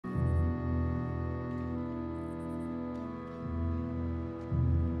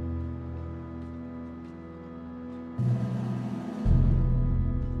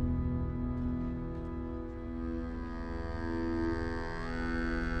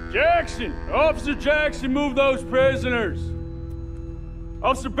Jackson! Officer Jackson, move those prisoners!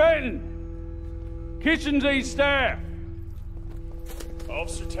 Officer Benton! Kitchens aid staff!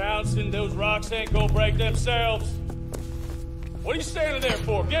 Officer Townsend, those rocks ain't gonna break themselves. What are you standing there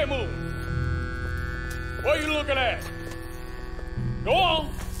for? Get moving! What are you looking at? Go on,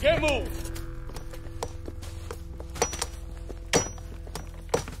 get moving!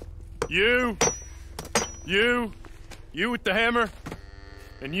 You with the hammer?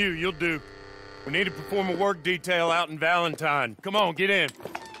 And you'll do. We need to perform a work detail out in Valentine. Come on, get in.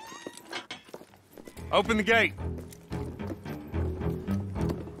 Open the gate.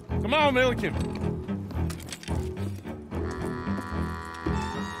 Come on, Milliken.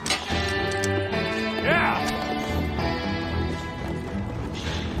 Yeah!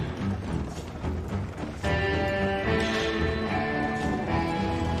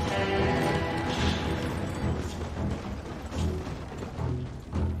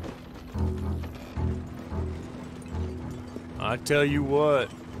 I tell you what,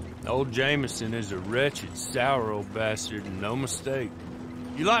 old Jameson is a wretched, sour old bastard, and no mistake.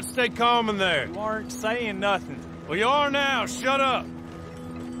 You lot stay calm in there. You aren't saying nothing. Well, you are now. Shut up.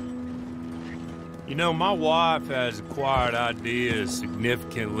 You know, my wife has acquired ideas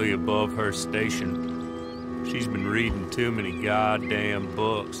significantly above her station. She's been reading too many goddamn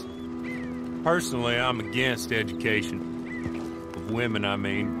books. Personally, I'm against education. Of women, I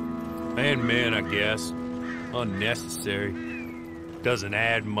mean. And men, I guess. Unnecessary. Doesn't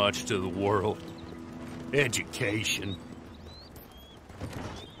add much to the world. Education.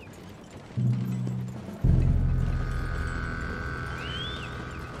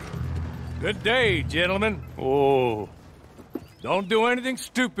 Good day, gentlemen. Oh. Don't do anything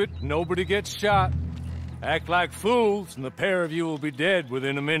stupid. Nobody gets shot. Act like fools, and the pair of you will be dead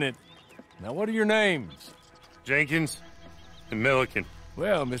within a minute. Now, what are your names? Jenkins and Milliken.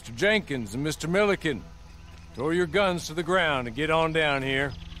 Well, Mr. Jenkins and Mr. Milliken, throw your guns to the ground and get on down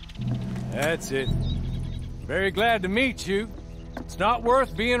here. That's it. Very glad to meet you. It's not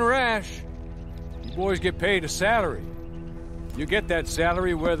worth being rash. You boys get paid a salary. You get that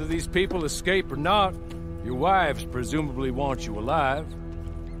salary whether these people escape or not. Your wives presumably want you alive.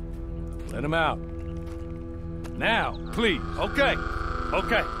 Let them out. Now, please. Okay.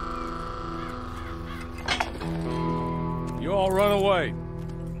 You all run away.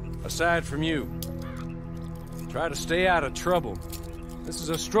 Aside from you. Try to stay out of trouble. This is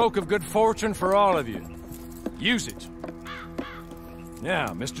a stroke of good fortune for all of you. Use it. Now,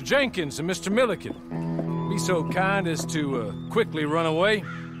 Mr. Jenkins and Mr. Milliken, be so kind as to quickly run away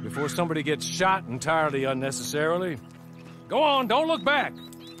before somebody gets shot entirely unnecessarily. Go on, don't look back.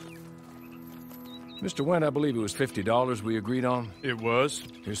 Mr. Wendt, I believe it was $50 we agreed on. It was.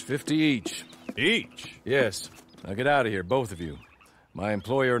 Here's 50 each. Each? Yes. Now get out of here, both of you. My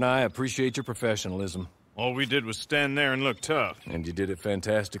employer and I appreciate your professionalism. All we did was stand there and look tough. And you did it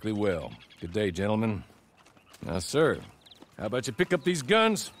fantastically well. Good day, gentlemen. Now, sir, how about you pick up these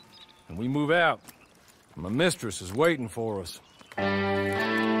guns and we move out? My mistress is waiting for us.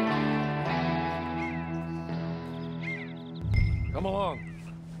 Come along.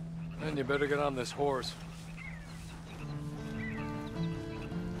 And you better get on this horse.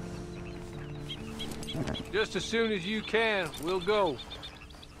 Just as soon as you can, we'll go.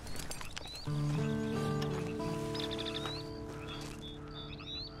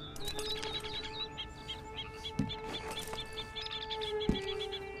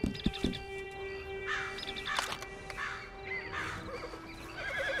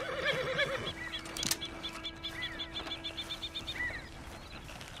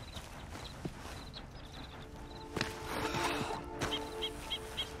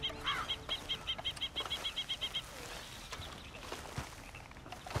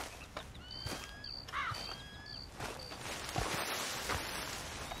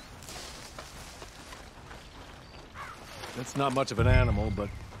 It's not much of an animal, but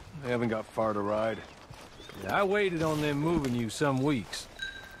they haven't got far to ride. Yeah, I waited on them moving you some weeks.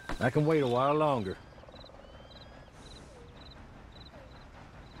 I can wait a while longer.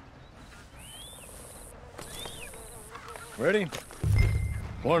 Ready?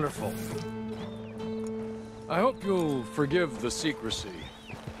 Wonderful. I hope you'll forgive the secrecy.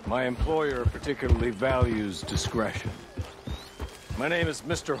 My employer particularly values discretion. My name is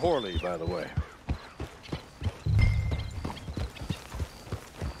Mr. Horley, by the way.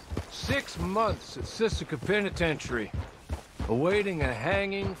 6 months at Sisika Penitentiary, awaiting a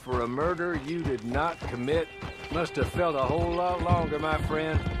hanging for a murder you did not commit. Must have felt a whole lot longer, my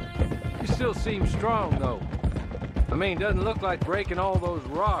friend. You still seem strong, though. I mean, doesn't look like breaking all those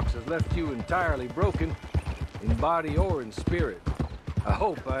rocks has left you entirely broken, in body or in spirit. I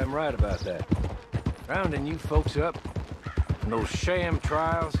hope I am right about that. Rounding you folks up, and those sham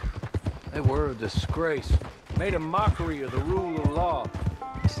trials, they were a disgrace. Made a mockery of the rule of law.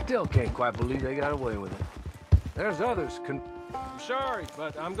 Still can't quite believe they got away with it. There's others I'm sorry,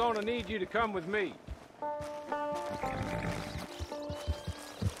 but I'm gonna need you to come with me.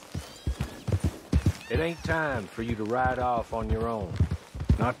 It ain't time for you to ride off on your own.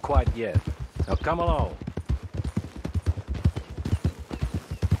 Not quite yet. Now come along.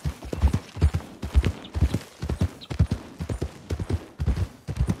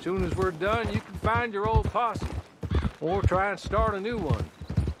 As soon as we're done, you can find your old posse. Or try and start a new one.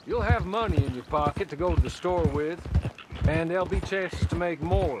 You'll have money in your pocket to go to the store with. And there'll be chances to make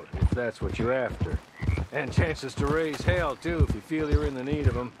more, if that's what you're after. And chances to raise hell, too, if you feel you're in the need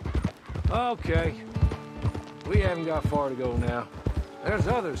of them. Okay. We haven't got far to go now. There's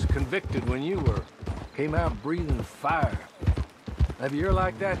others convicted when you were. Came out breathing fire. Maybe you're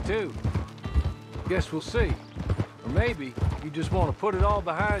like that, too. Guess we'll see. Or maybe you just want to put it all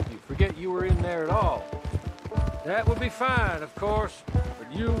behind you, forget you were in there at all. That would be fine, of course,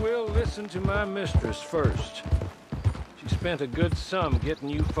 but you will listen to my mistress first. She spent a good sum getting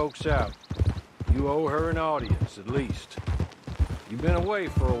you folks out. You owe her an audience, at least. You've been away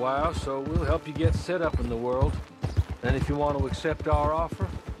for a while, so we'll help you get set up in the world. And if you want to accept our offer,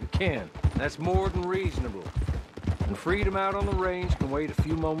 you can. That's more than reasonable. And freedom out on the range can wait a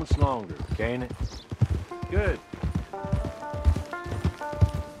few moments longer, can't it? Good.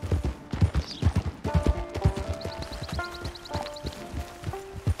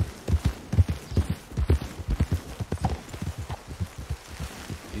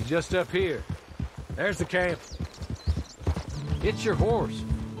 He's just up here. There's the camp. It's your horse.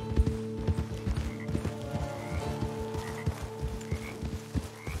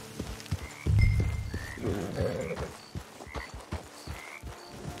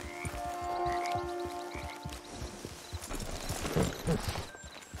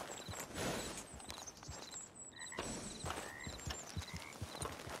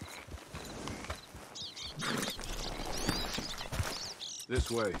 This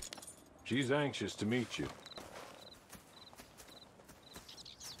way. She's anxious to meet you.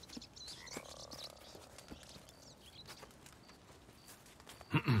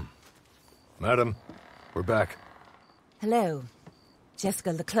 Madam, we're back. Hello.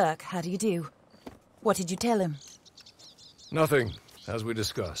 Jessica Leclerc, how do you do? What did you tell him? Nothing, as we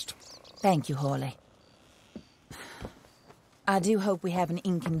discussed. Thank you, Hawley. I do hope we haven't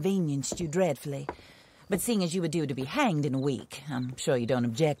inconvenienced you dreadfully. But seeing as you were due to be hanged in a week, I'm sure you don't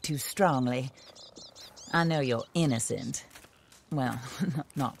object too strongly. I know you're innocent. Well,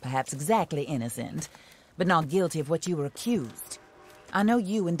 not perhaps exactly innocent, but not guilty of what you were accused. I know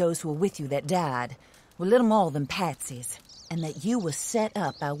you and those who were with you that died were little more than patsies, and that you were set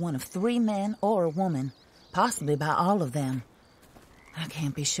up by one of 3 men or a woman, possibly by all of them. I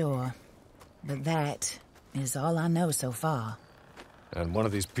can't be sure, but that is all I know so far. And one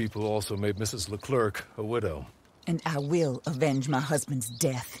of these people also made Mrs. Leclerc a widow. And I will avenge my husband's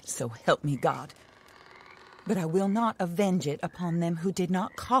death, so help me God. But I will not avenge it upon them who did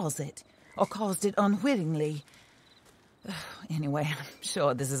not cause it, or caused it unwittingly. Anyway, I'm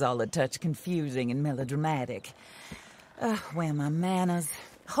sure this is all a touch confusing and melodramatic. Where are my manners?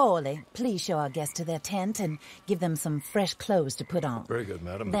 Hawley, please show our guests to their tent and give them some fresh clothes to put on. Very good,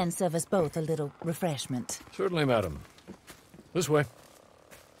 madam. Then serve us both a little refreshment. Certainly, madam. This way.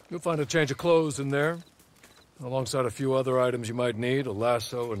 You'll find a change of clothes in there, alongside a few other items you might need, a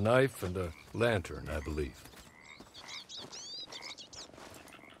lasso, a knife, and a lantern, I believe.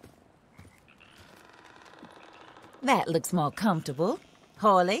 That looks more comfortable.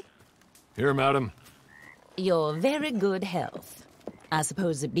 Hawley? Here, madam. Your very good health. I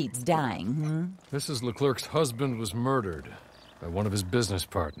suppose it beats dying, Mrs. Leclerc's husband was murdered by one of his business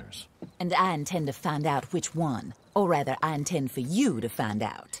partners. And I intend to find out which one. Or rather, I intend for you to find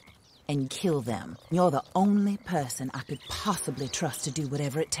out. And kill them. You're the only person I could possibly trust to do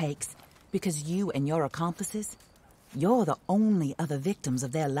whatever it takes. Because you and your accomplices, you're the only other victims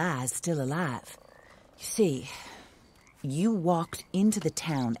of their lies still alive. You see, you walked into the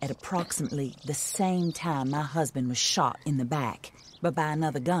town at approximately the same time my husband was shot in the back, but by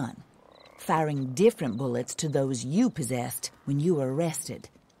another gun, firing different bullets to those you possessed when you were arrested.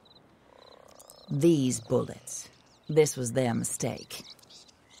 These bullets, this was their mistake.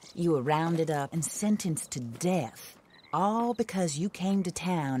 You were rounded up and sentenced to death, all because you came to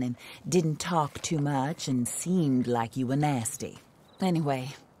town and didn't talk too much and seemed like you were nasty. Anyway,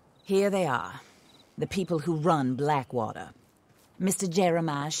 here they are, the people who run Blackwater. Mr.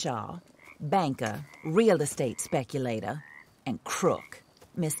 Jeremiah Shaw, banker, real estate speculator, and crook.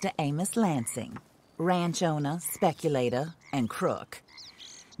 Mr. Amos Lansing, ranch owner, speculator, and crook.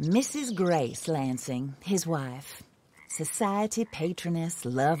 Mrs. Grace Lansing, his wife, society patroness,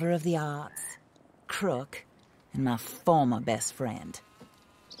 lover of the arts, crook, and my former best friend.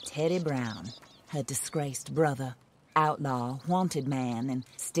 Teddy Brown, her disgraced brother, outlaw, wanted man, and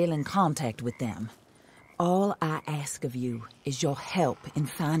still in contact with them. All I ask of you is your help in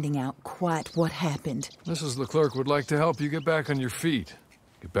finding out quite what happened. Mrs. Leclerc would like to help you get back on your feet.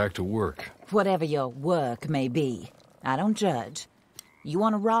 Get back to work. Whatever your work may be, I don't judge. You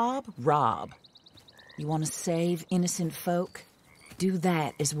want to rob? Rob. You want to save innocent folk? Do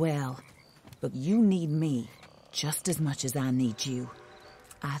that as well. But you need me just as much as I need you.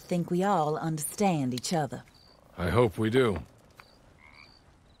 I think we all understand each other. I hope we do.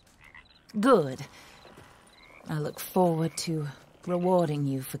 Good. I look forward to rewarding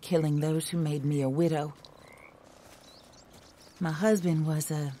you for killing those who made me a widow. My husband was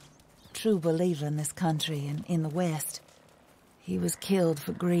a true believer in this country and in the West. He was killed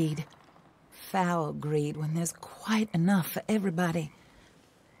for greed. Foul greed when there's quite enough for everybody.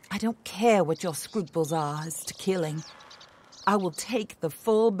 I don't care what your scruples are as to killing. I will take the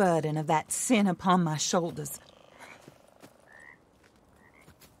full burden of that sin upon my shoulders.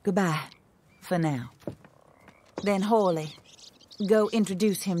 Goodbye, for now. Then Hawley, go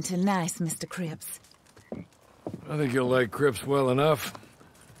introduce him to nice Mr. Cripps. I think you'll like Cripps well enough.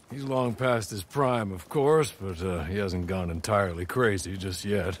 He's long past his prime, of course, but he hasn't gone entirely crazy just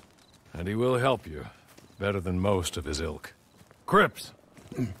yet. And he will help you, better than most of his ilk. Cripps!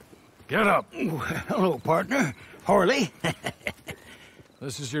 Get up! Hello, partner. Harley.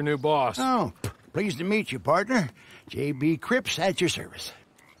 This is your new boss. Oh, pleased to meet you, partner. J.B. Cripps at your service.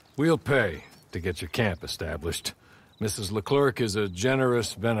 We'll pay to get your camp established. Mrs. Leclerc is a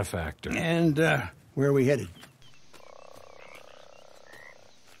generous benefactor. And, where are we headed?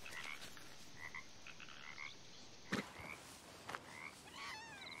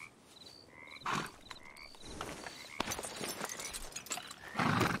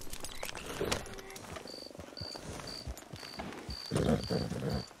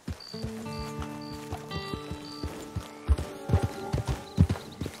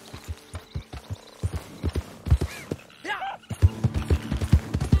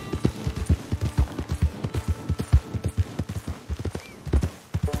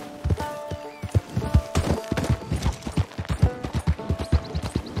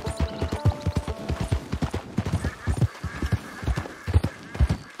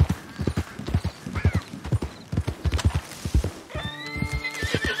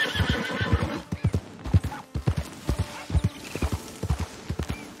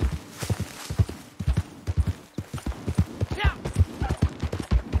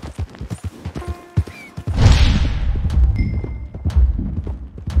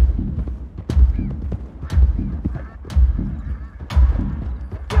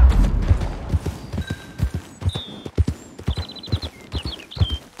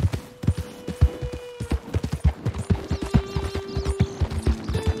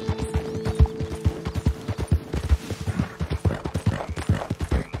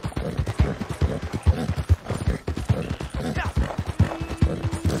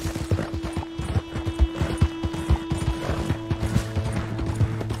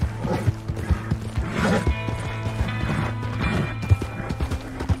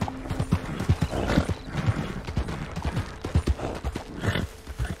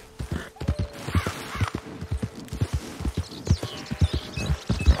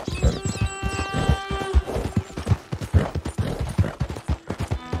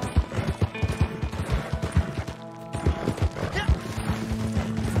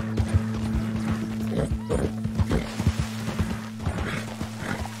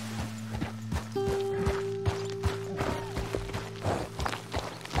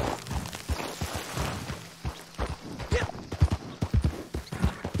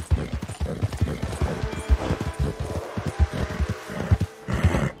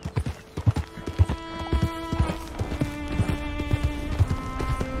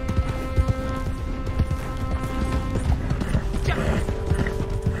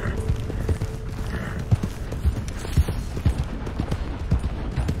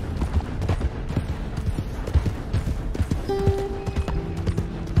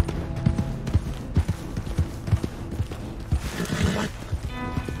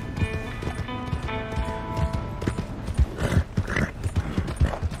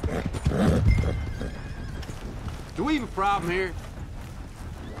 Do we have a problem here?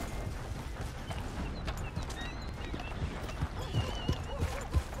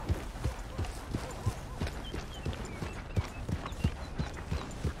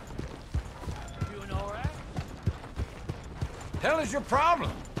 Hell is your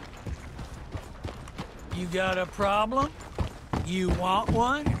problem? You got a problem? You want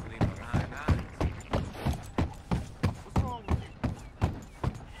one?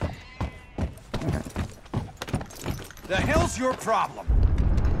 The hell's your problem?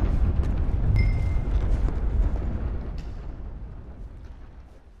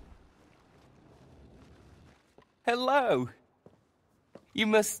 Hello. You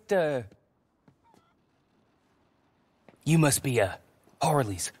must be,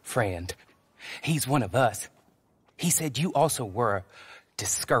 Harley's friend. He's one of us. He said you also were a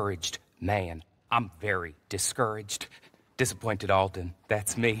discouraged man. I'm very discouraged. Disappointed Alden,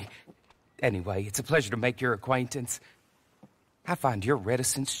 that's me. Anyway, it's a pleasure to make your acquaintance. I find your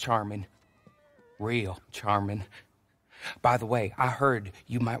reticence charming. Real charming. By the way, I heard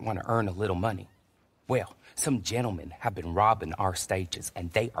you might want to earn a little money. Well, some gentlemen have been robbing our stages,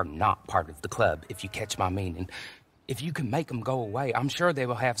 and they are not part of the club, if you catch my meaning. If you can make them go away, I'm sure they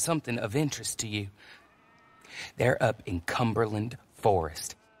will have something of interest to you. They're up in Cumberland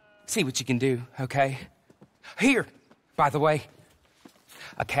Forest. See what you can do, okay? Here, by the way,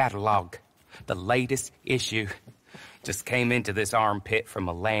 a catalog. The latest issue. Just came into this armpit from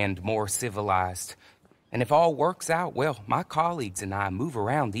a land more civilized. And if all works out, well, my colleagues and I move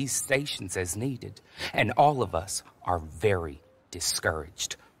around these stations as needed. And all of us are very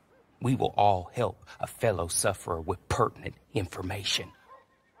discouraged. We will all help a fellow sufferer with pertinent information.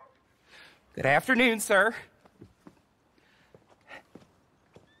 Good afternoon, sir.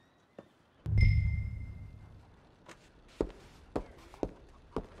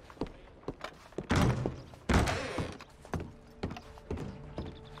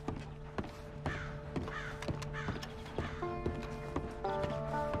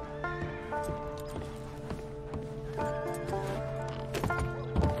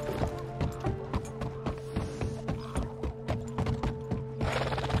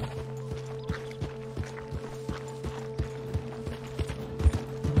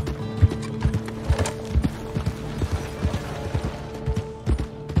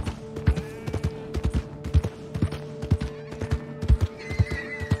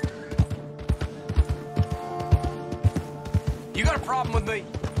 You got a problem with me?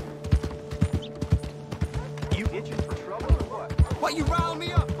 You itching for trouble or what? What you riling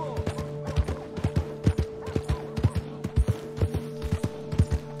me up for?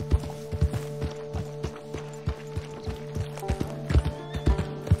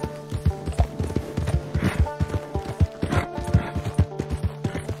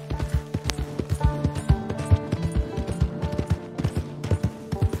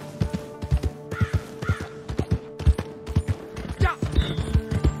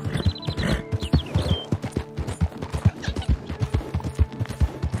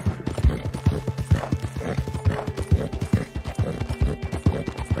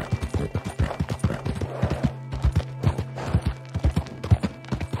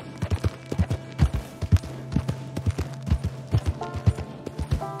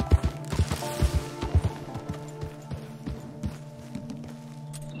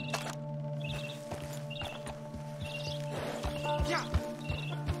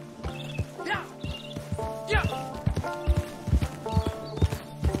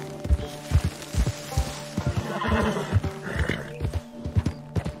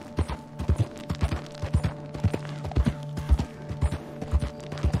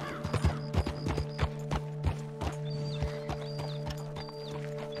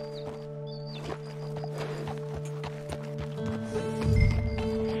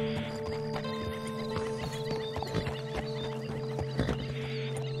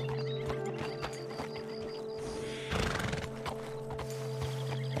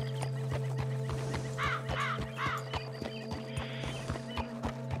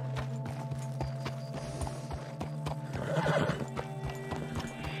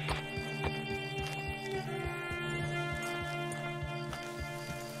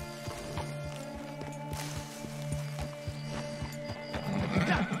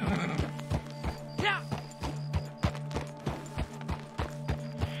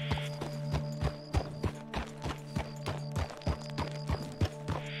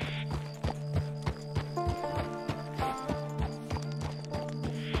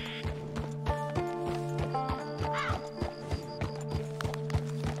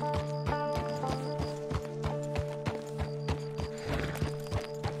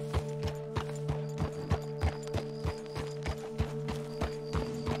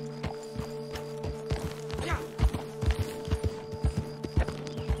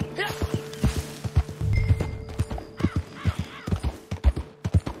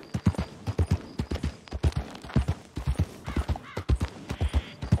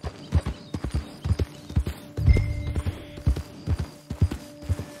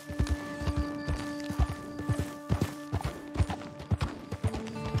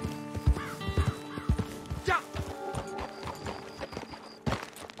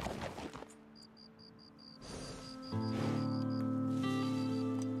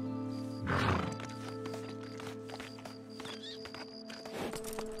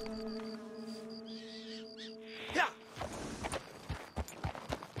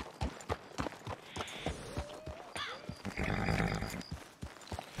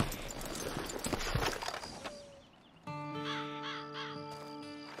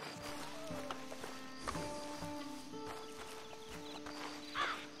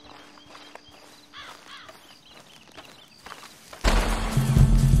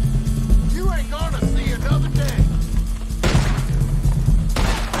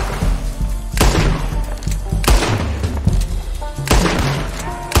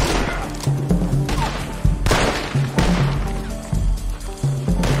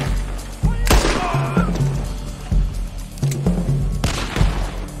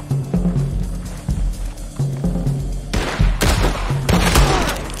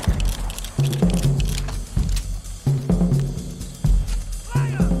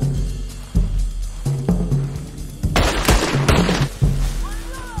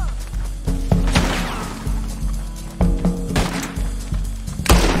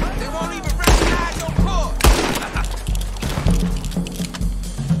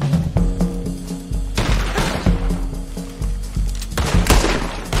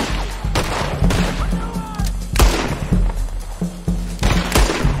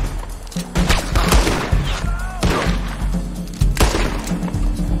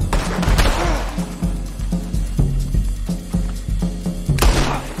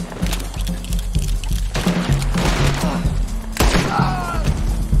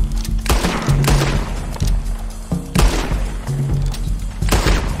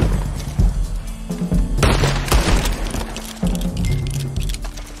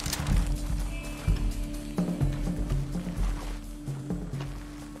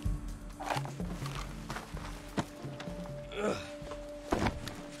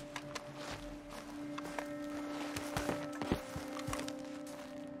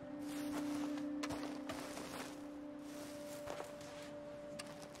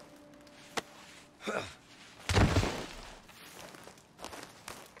 Okay.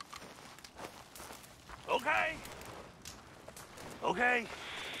 Okay.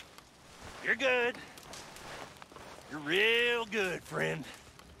 You're good. You're real good, friend.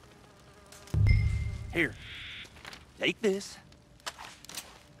 Here. Take this.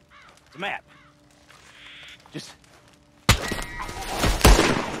 It's a map. Just...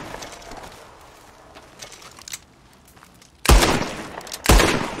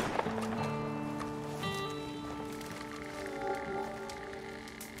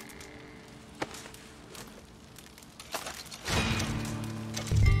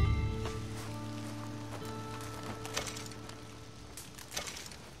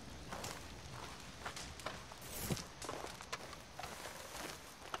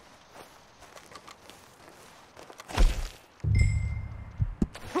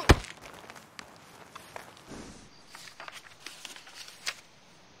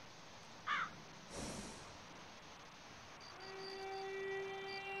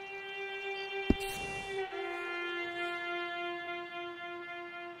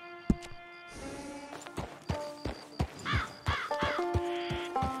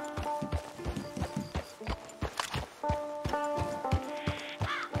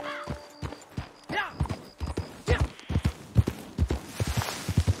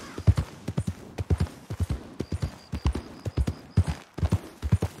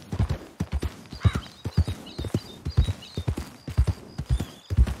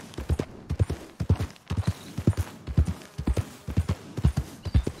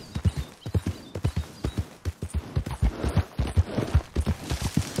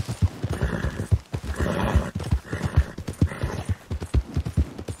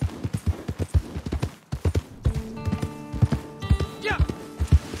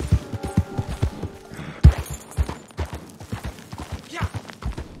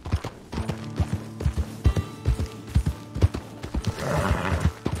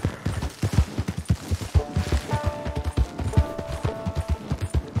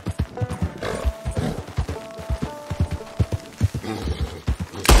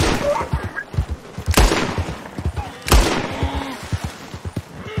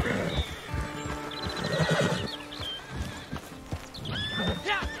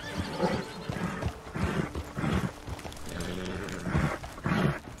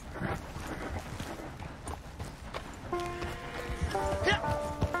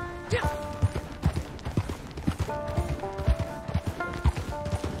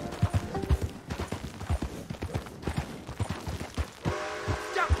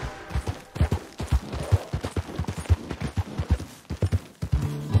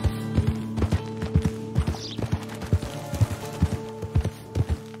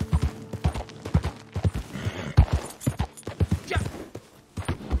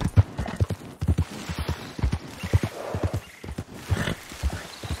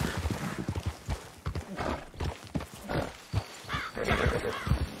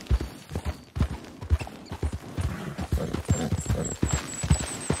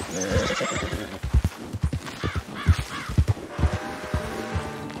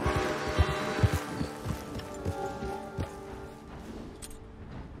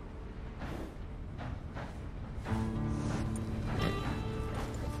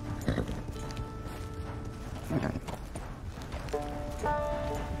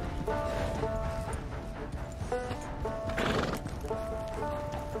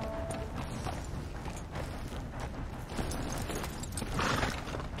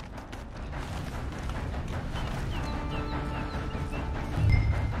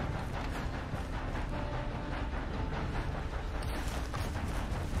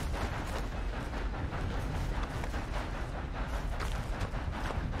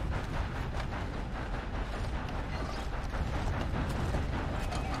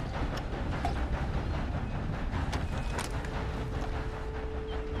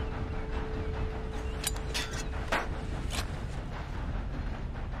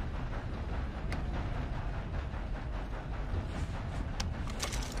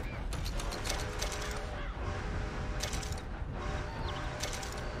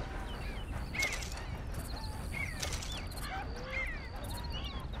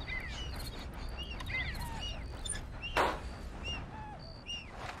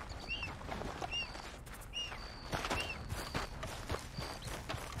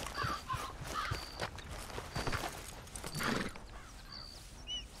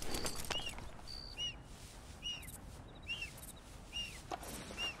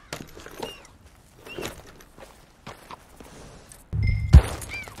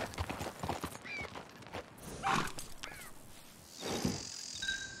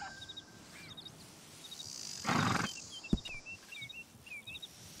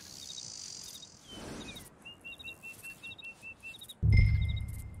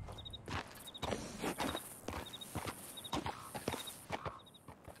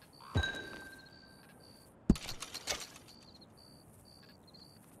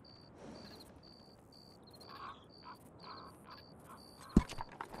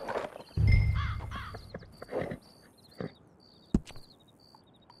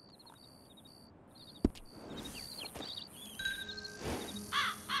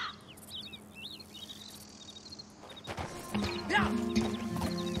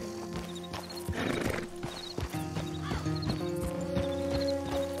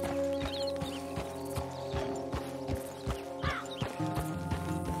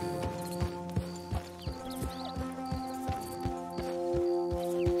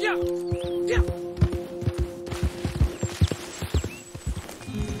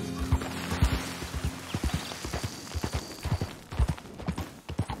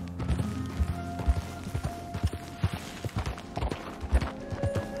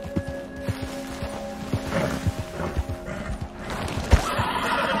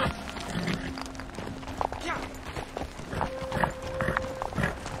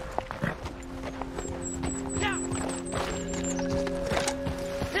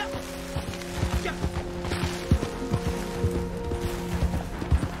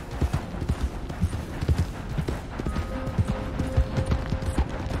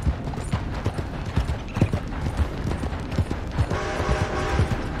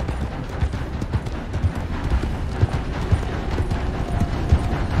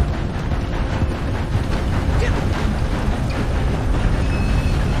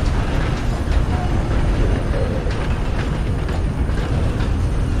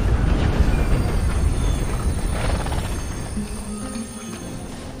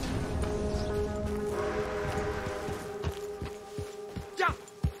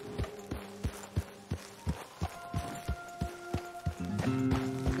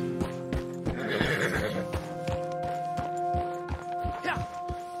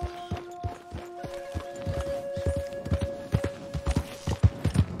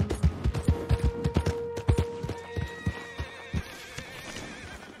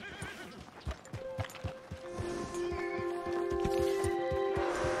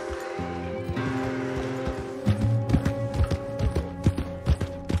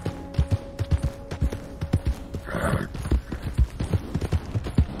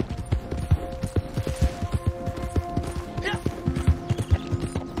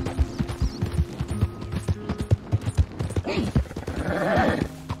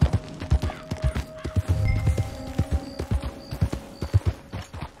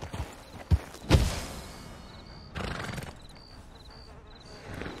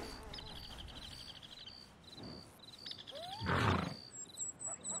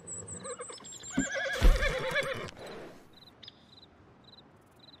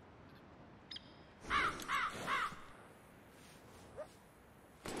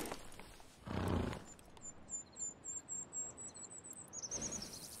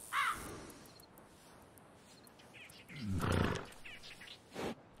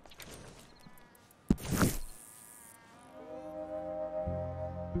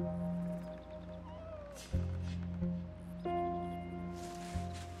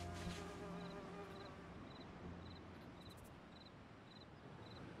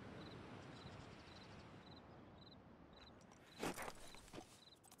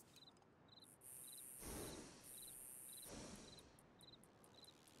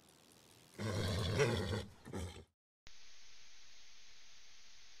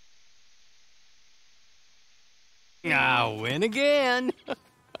 I win again.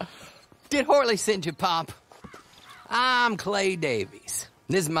 Did Horley send you, Pop? I'm Clay Davies.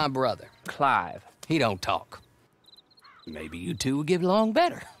 This is my brother, Clive. He don't talk. Maybe you two will get along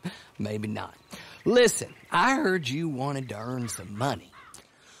better. Maybe not. Listen, I heard you wanted to earn some money.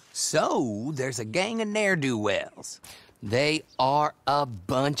 So, there's a gang of ne'er-do-wells. They are a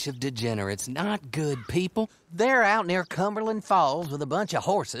bunch of degenerates, not good people. They're out near Cumberland Falls with a bunch of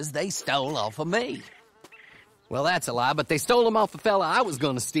horses they stole off of me. Well, that's a lie, but they stole them off a fella I was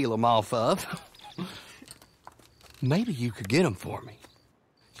going to steal them off of. Maybe you could get them for me.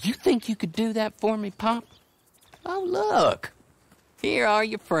 You think you could do that for me, Pop? Oh, look. Here are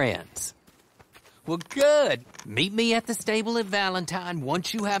your friends. Well, good. Meet me at the stable at Valentine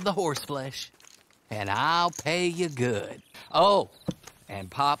once you have the horse flesh, and I'll pay you good. Oh, and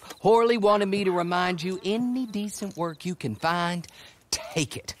Pop, Horley wanted me to remind you, any decent work you can find,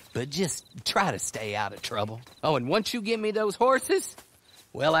 take it. But just try to stay out of trouble. Oh, and once you give me those horses,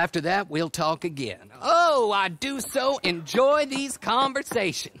 well, after that, we'll talk again. Oh, I do so enjoy these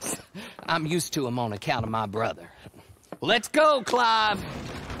conversations. I'm used to them on account of my brother. Let's go, Clive.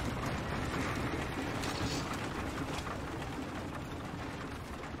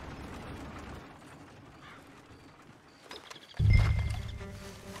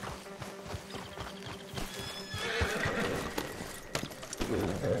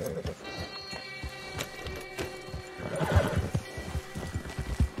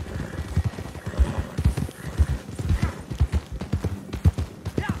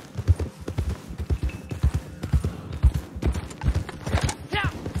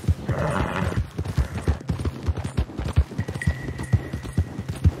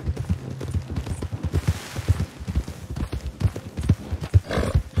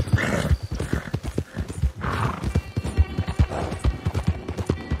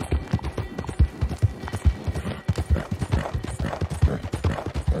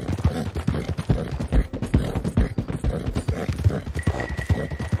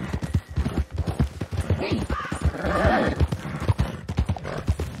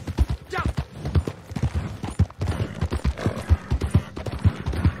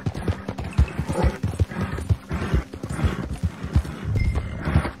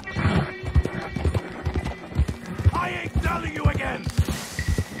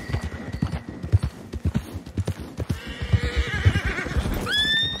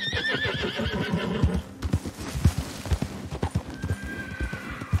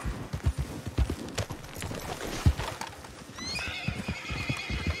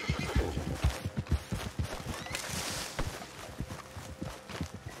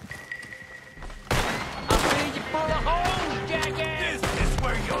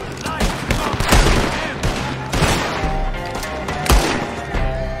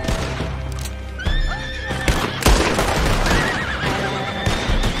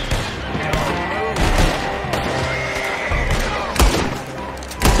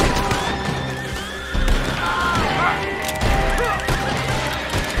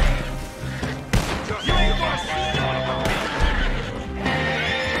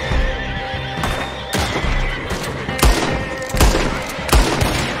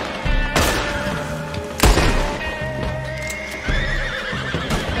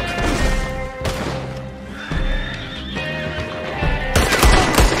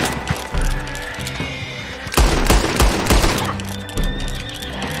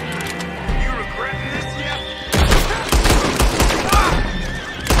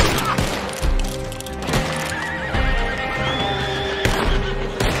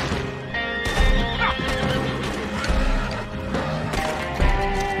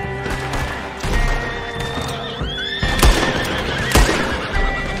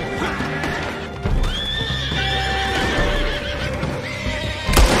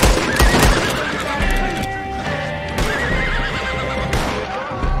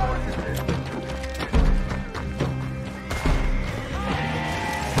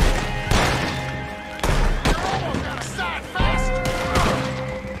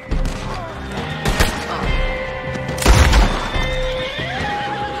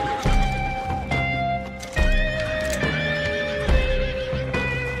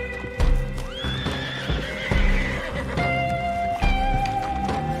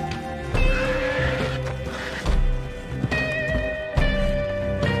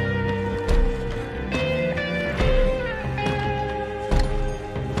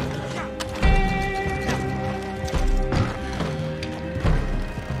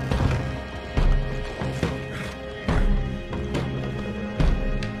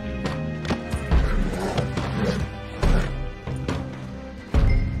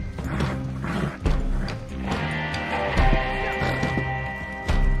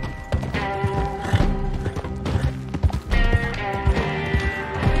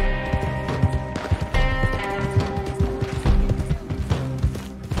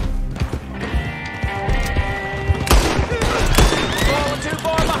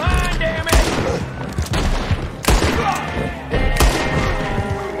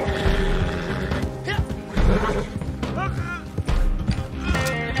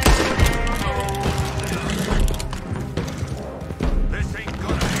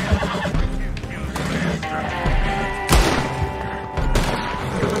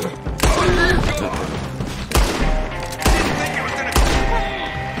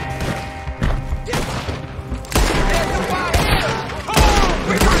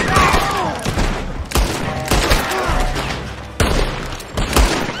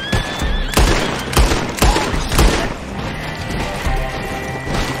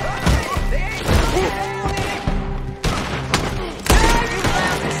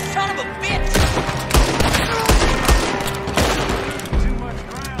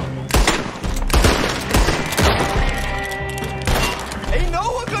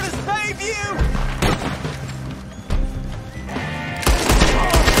 you!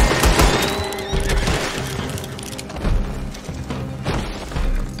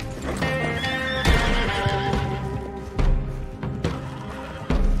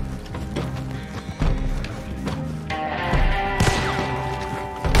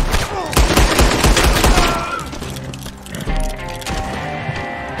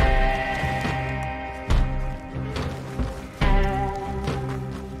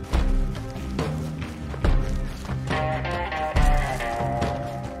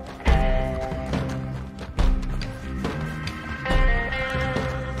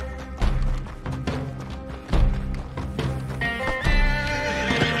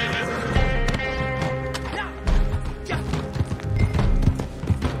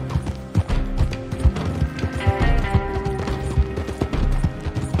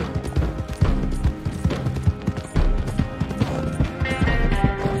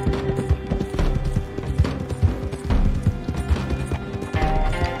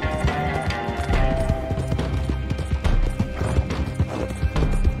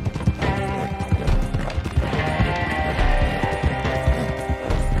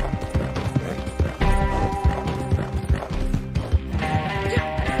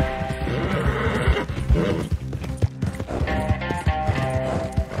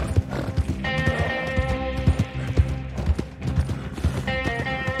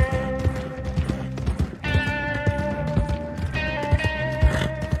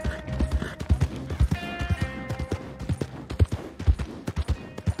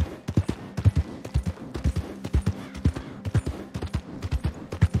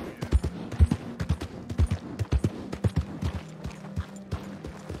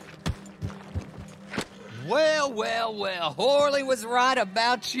 Well, Horley was right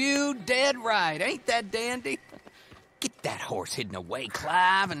about you, dead right. Ain't that dandy? Get that horse hidden away,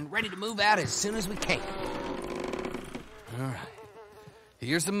 Clive, and ready to move out as soon as we can. All right.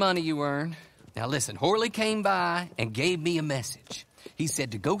 Here's the money you earned. Now listen, Horley came by and gave me a message. He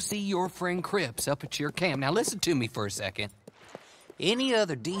said to go see your friend Cripps up at your camp. Now listen to me for a second. Any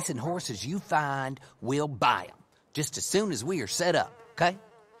other decent horses you find, we'll buy them. Just as soon as we are set up, okay?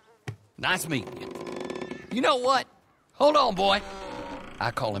 Nice meeting you. You know what? Hold on, boy.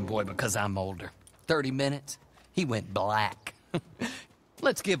 I call him boy because I'm older. 30 minutes, he went black.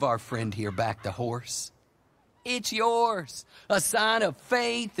 Let's give our friend here back the horse. It's yours. A sign of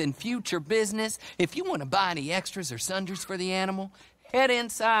faith and future business. If you want to buy any extras or sundries for the animal, head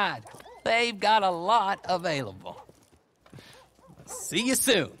inside. They've got a lot available. See you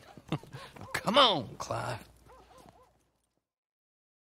soon. Come on, Clive.